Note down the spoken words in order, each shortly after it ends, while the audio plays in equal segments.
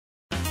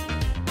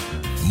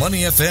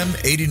Money FM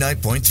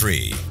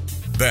 89.3.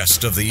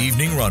 Best of the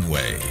evening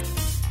runway.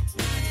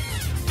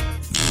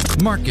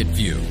 Market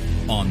View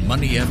on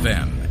Money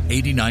FM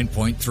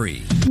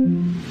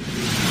 89.3.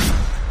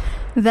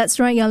 That's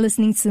right, you're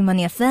listening to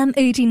Money FM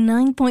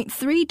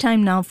 89.3.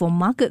 Time now for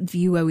Market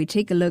View, where we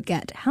take a look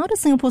at how the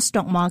Singapore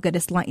stock market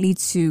is likely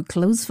to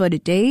close for the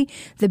day,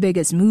 the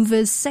biggest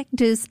movers,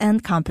 sectors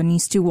and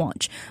companies to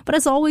watch. But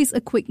as always, a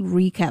quick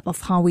recap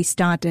of how we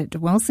started.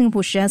 Well,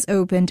 Singapore shares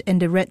opened in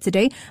the red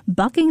today,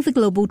 bucking the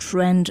global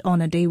trend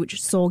on a day which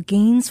saw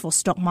gains for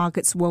stock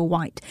markets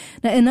worldwide.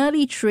 Now, in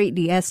early trade,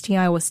 the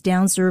STI was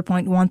down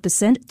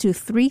 0.1% to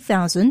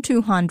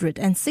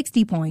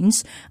 3,260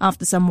 points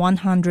after some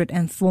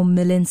 104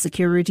 million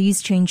securities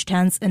changed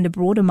hands in the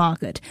broader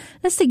market.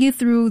 Let's take you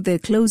through the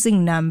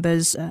closing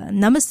numbers.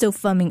 Numbers still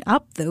firming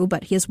up though,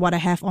 but here's what I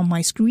have on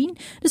my screen.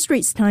 The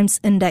Straits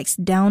Times Index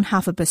down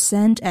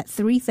 0.5% at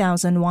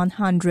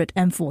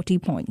 3,140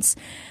 points.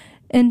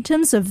 In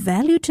terms of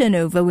value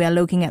turnover, we are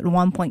looking at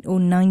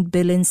 1.09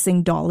 billion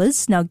Sing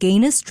dollars. Now,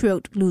 gainers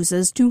trailed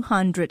losers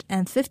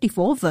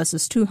 254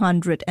 versus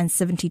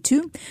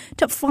 272.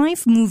 Top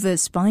 5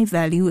 movers by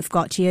value, we've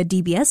got here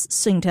DBS,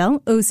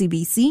 Singtel,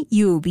 OCBC,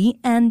 UOB,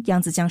 and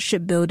Yangzijiang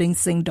Shipbuilding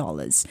Sing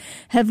dollars.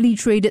 Heavily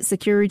traded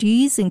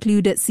securities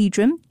included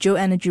Seatrium, Joe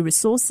Energy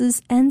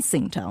Resources, and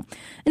Singtel.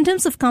 In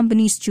terms of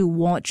companies to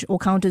watch or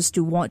counters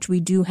to watch, we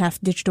do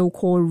have digital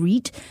Core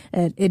Reit.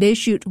 It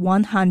issued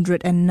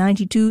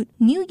 192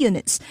 new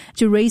units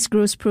to raise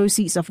gross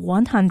proceeds of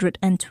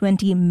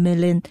 $120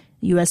 million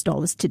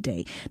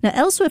today. Now,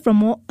 elsewhere, from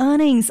more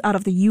earnings out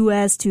of the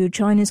US to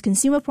China's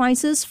consumer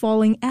prices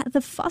falling at the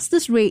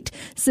fastest rate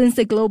since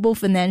the global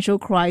financial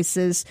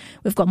crisis.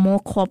 We've got more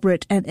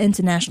corporate and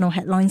international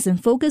headlines in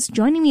focus.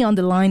 Joining me on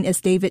the line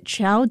is David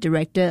Chow,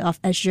 Director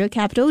of Azure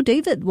Capital.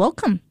 David,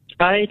 welcome.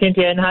 Hi, Tian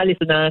Tian. Hi,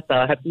 listeners.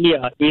 Happy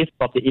Eve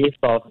of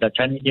the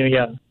Chinese New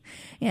Year.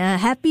 Yeah,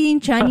 happy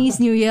Chinese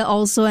New Year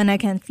also, and I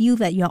can feel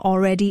that you're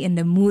already in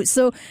the mood.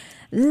 So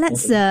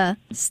let's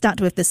start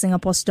with the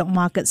Singapore stock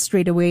market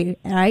straight away,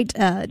 right?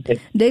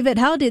 David,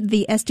 how did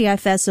the STI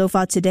fare so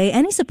far today?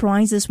 Any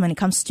surprises when it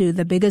comes to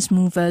the biggest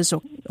movers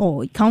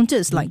or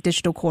counters like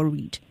digital Core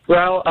Reit?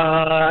 Well,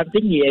 I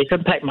think the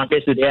Asian Pac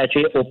markets today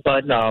actually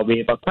opened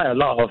with quite a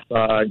lot of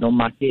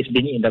markets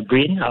being in the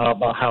green.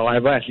 But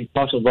however, as we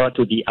cross over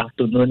to the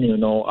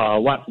afternoon,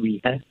 what we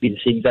have been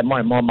seeing that more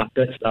and more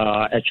markets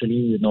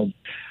actually,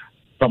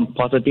 from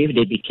positive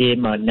they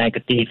became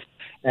negative.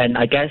 And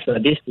I guess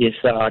this is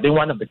I think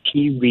one of the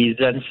key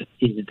reasons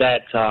is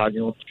that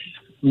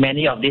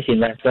many of these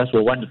investors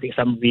will want to take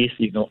some risk,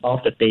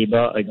 off the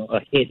table,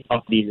 ahead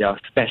of the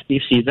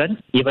festive season,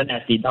 even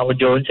as the Dow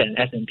Jones and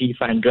S&P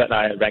 500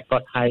 are at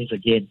record highs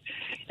again.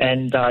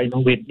 And,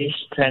 with this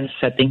trend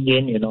setting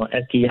in,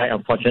 STI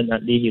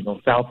unfortunately,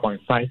 fell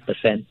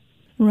 0.5%.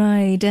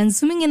 Right. And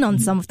zooming in on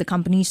some of the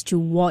companies to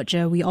watch,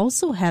 we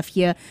also have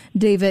here,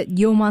 David,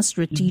 Yoma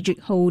Strategic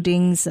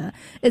Holdings.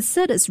 It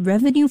said its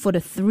revenue for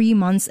the 3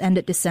 months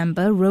ended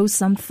December rose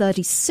some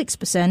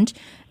 36%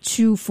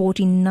 to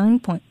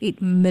 $49.8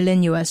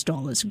 million.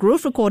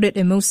 Growth recorded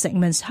in most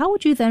segments. How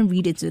would you then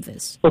read into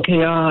this?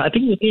 Okay, I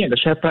think looking at the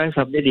share price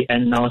after the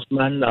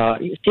announcement,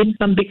 it seems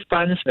some big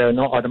funds, or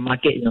the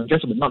market,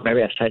 just not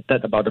very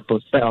excited about the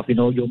prospect of,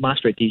 Yoma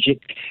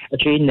Strategic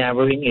actually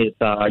narrowing its,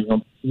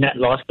 net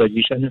loss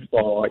position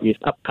for its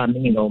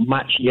upcoming,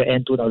 March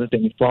year-end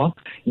 2024,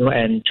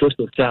 and chose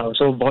to sell.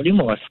 So volume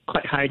was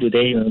quite high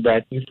today,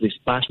 relative with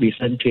past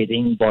recent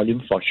trading volume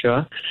for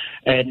sure.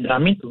 And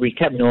to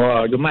recap,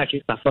 Yoma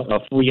actually suffered a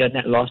full year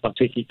net loss of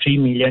 $23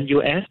 million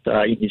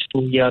in its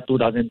full year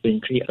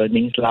 2023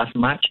 earnings last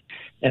March.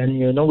 And,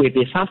 with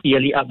this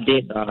half-yearly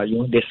update,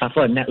 they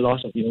suffer a net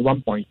loss of,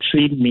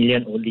 1.3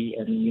 million only.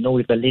 And,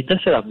 with the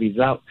latest set of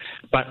results,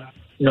 but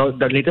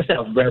the latest set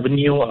of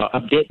revenue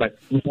update, but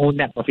no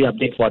net profit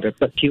update for the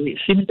third Q. It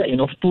seems that,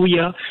 full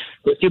year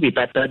could still be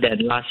better than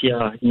last year,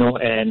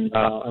 and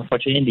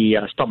unfortunately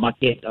the stock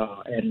market,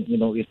 and,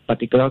 with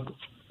particular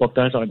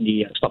focus on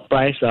the stock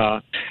price,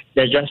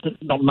 there's just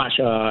not much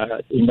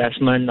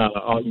investment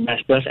or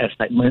investors'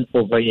 excitement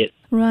over it.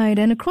 Right,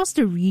 and across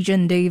the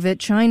region,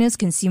 David, China's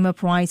consumer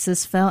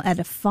prices fell at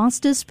the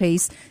fastest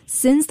pace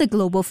since the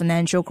global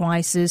financial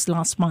crisis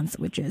last month,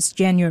 which is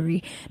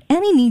January.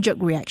 Any knee-jerk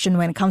reaction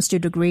when it comes to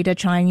the greater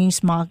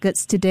Chinese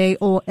markets today,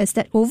 or is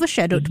that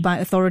overshadowed by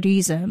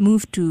authorities'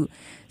 move to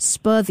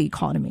spur the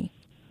economy?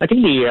 I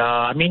think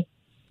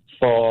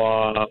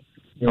for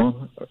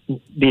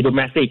the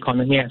domestic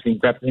economy has been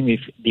grappling with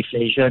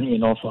deflation,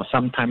 for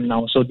some time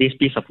now. So this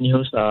piece of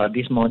news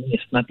this morning is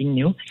nothing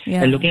new.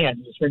 Yeah. And looking at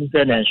the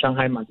Shenzhen and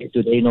Shanghai market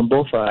today,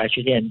 both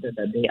actually ended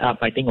the day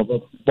up, I think, over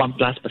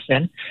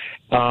 1+%.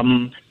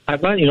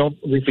 However,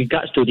 with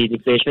regards to the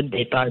deflation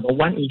data,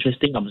 one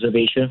interesting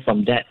observation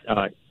from that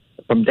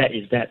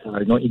is that,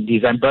 in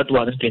December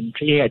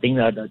 2023, I think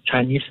the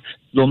Chinese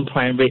loan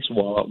prime rates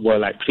were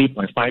like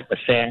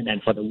 3.5%,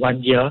 and for the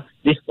 1 year,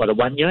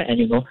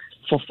 and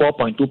for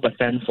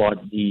 4.2% for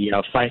the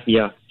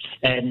 5-year.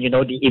 And,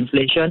 the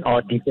inflation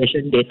or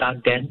deflation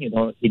data then,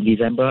 in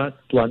December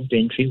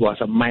 2023 was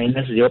a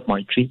minus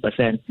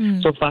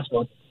 0.3%. So fast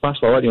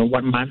forward,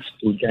 1 month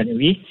to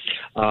January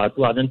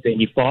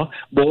 2024,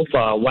 both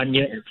 1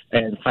 year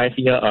and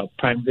 5-year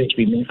prime rates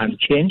remain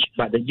unchanged,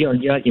 but the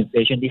year-on-year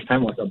inflation this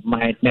time was a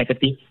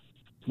negative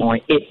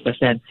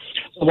 0.8%.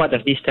 So what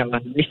does this tell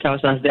us? This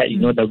tells us that,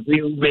 the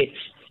real rates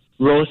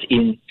rose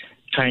in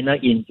China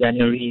in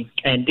January,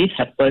 and this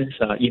happens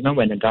even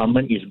when the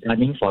government is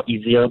gunning for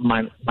easier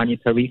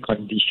monetary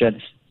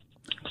conditions.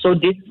 So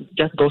this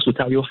just goes to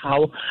tell you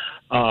how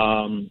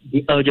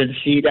the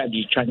urgency that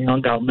the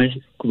Chinese government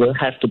will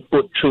have to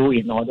put through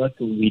in order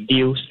to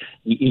reduce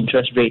the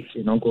interest rates,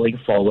 going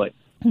forward.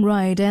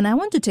 Right, and I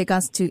want to take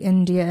us to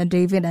India,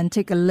 David, and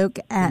take a look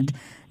at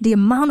the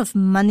amount of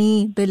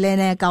money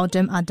billionaire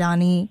Gautam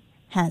Adani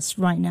has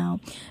right now.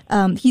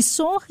 He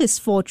saw his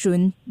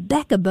fortune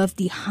back above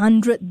the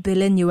 $100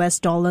 billion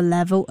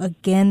level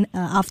again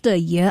after a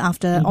year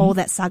after all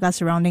that saga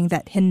surrounding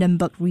that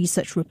Hindenburg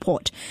research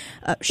report.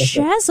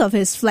 Shares of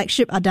his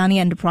flagship Adani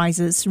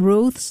Enterprises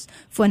rose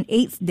for an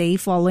 8th day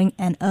following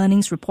an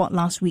earnings report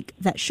last week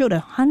that showed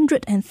a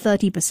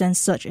 130%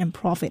 surge in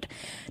profit.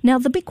 Now,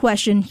 the big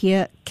question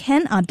here,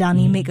 can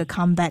Adani make a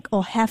comeback,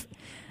 or have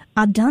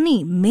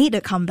Adani made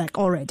a comeback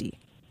already?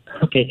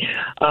 Okay.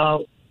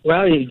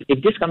 Well,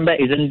 if this comeback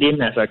isn't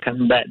deemed as a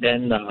comeback,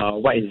 then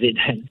what is it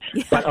then?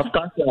 Yeah. But of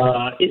course,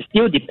 it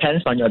still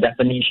depends on your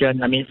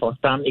definition. I mean, for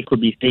some, it could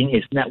be seeing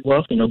its net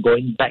worth,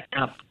 going back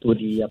up to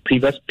the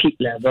previous peak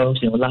levels,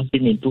 last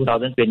seen in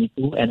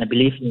 2022. And I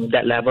believe,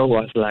 that level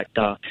was like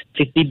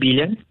 50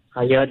 billion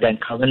higher than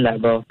current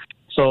level.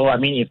 So, I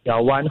mean, if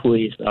you're one who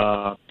is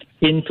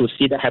keen to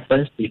see that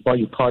happens before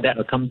you call that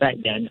a comeback,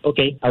 then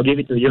okay, I'll give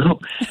it to you.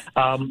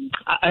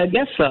 I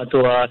guess to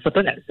a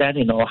certain extent,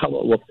 how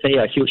it will play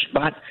a huge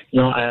part.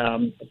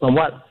 From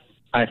what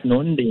I've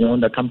known,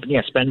 the company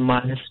has spent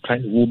months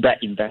trying to woo back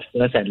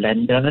investors and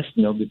lenders,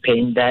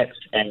 repaying debts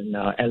and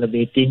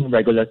elevating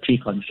regulatory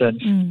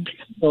concerns.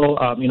 So,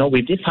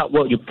 with this hard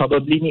work, you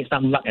probably need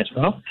some luck as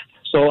well.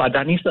 So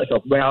Adani's surge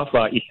of wealth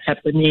is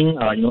happening,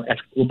 as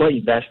global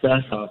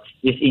investors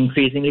is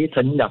increasingly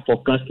turning their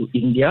focus to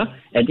India,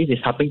 and this is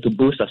helping to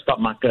boost the stock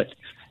market.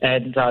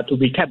 And to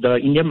recap, the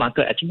Indian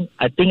market,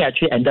 I think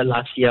ended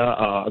last year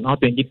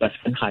around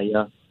 20%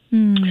 higher.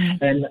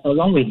 And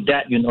along with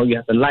that, you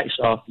have the likes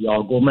of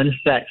your Goldman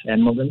Sachs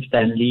and Morgan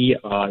Stanley,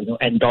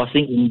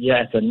 endorsing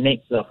India as the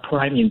next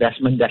prime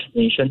investment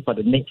destination for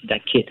the next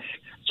decade.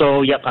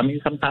 So,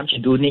 sometimes you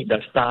do need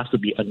the stars to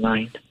be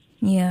aligned.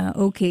 Yeah,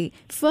 okay.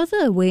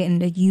 Further away in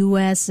the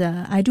US,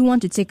 I do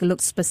want to take a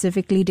look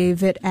specifically,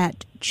 David,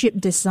 at chip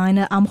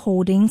designer ARM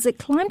Holdings. It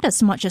climbed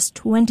as much as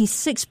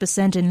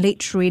 26% in late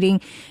trading.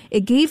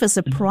 It gave a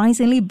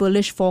surprisingly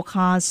bullish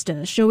forecast,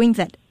 showing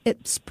that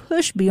its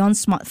push beyond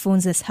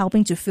smartphones is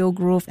helping to fuel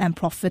growth and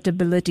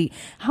profitability.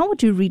 How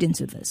would you read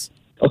into this?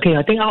 Okay,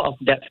 I think out of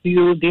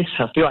these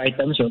few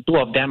items, two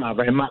of them are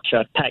very much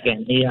tech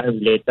and AI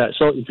related.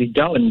 So if we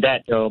delve in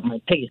that,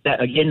 my take is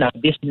that, again,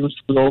 this news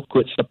flow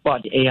could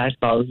support the AI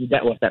story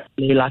that was at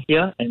play last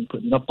year and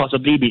could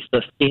possibly be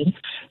sustained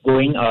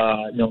going,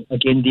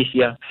 again this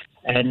year.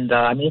 And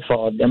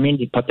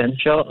the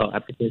potential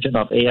application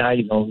of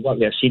AI, what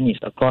we have seen is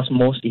across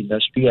most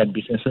industry and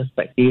businesses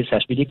practice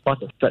has really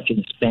caused a surge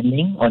in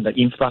spending on the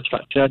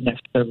infrastructure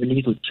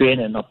necessarily to train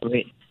and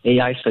operate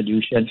AI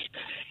solutions.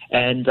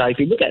 And if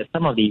you look at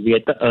some of the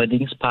related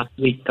earnings past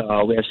week,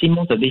 we have seen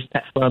most of these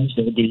platforms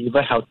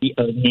deliver healthy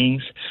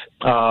earnings,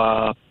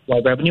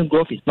 while revenue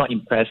growth is not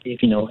impressive,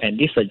 and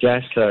this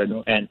suggests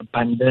an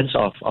abundance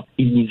of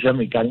optimism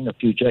regarding the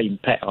future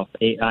impact of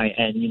AI.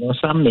 And,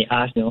 some may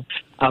ask,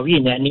 are we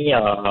in any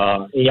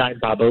AI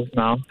bubbles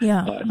now?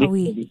 Yeah, are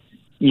we?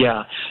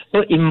 Yeah.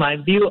 So in my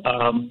view,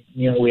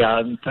 we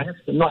are perhaps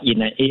not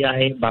in an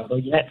AI bubble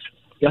yet.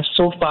 Just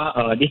so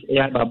far, this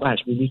AI bubble has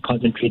really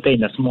concentrated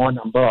in a small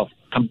number of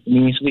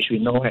companies, which we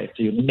know has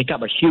to make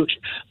up a huge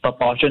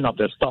proportion of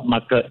the stock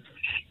market.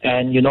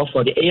 And,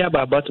 for the AI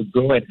bubble to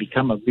grow and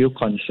become a real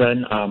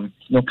concern,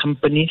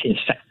 companies in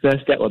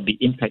sectors that will be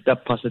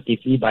impacted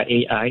positively by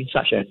AI,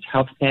 such as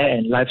healthcare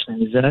and life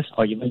sciences,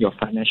 or even your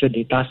financial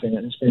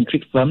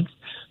data-centric firms,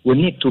 will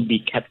need to be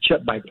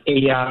captured by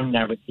the AI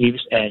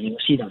narratives and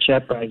see their share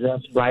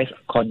prices rise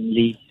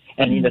accordingly.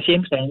 And in the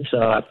same sense,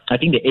 I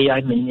think the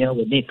AI mania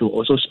will need to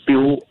also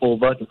spill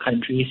over to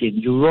countries in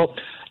Europe,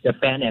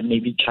 Japan, and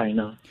maybe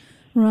China.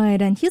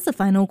 Right, and here's the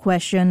final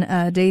question,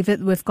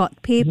 David. We've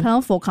got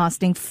PayPal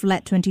forecasting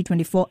flat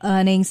 2024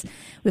 earnings.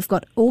 We've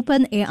got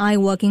OpenAI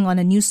working on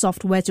a new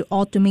software to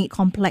automate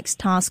complex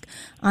tasks.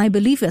 I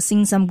believe we're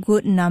seeing some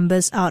good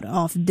numbers out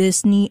of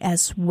Disney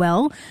as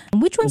well.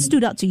 Which one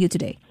stood out to you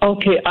today?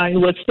 Okay, I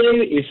would say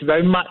it's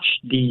very much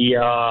the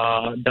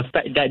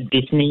fact that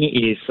Disney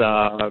is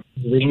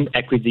doing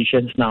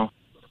acquisitions now.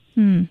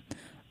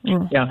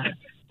 Yeah.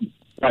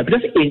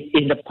 Because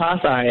in the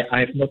past,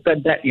 I've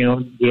noted that,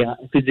 their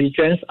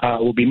acquisitions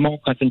will be more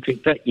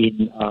concentrated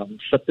in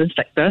certain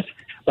sectors,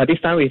 But this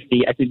time with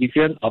the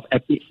acquisition of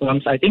equity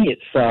firms, I think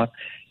it's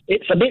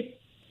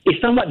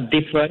somewhat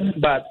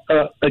different, but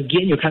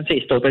again, you can't say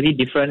it's totally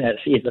different as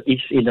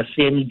it's in the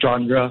same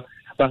genre.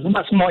 But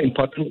much more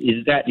important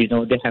is that,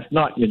 they have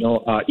not,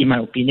 in my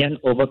opinion,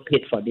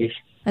 overpaid for this.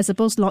 I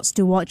suppose lots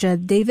to watch.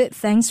 David,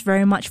 thanks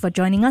very much for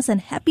joining us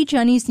and Happy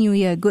Chinese New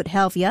Year. Good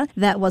health, yeah?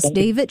 That was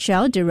David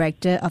Chow,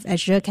 Director of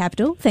Azure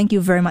Capital. Thank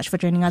you very much for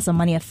joining us on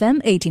Money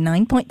FM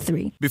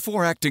 89.3.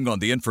 Before acting on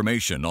the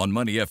information on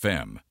Money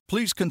FM,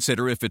 please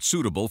consider if it's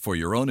suitable for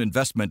your own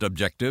investment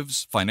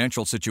objectives,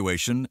 financial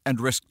situation, and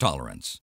risk tolerance.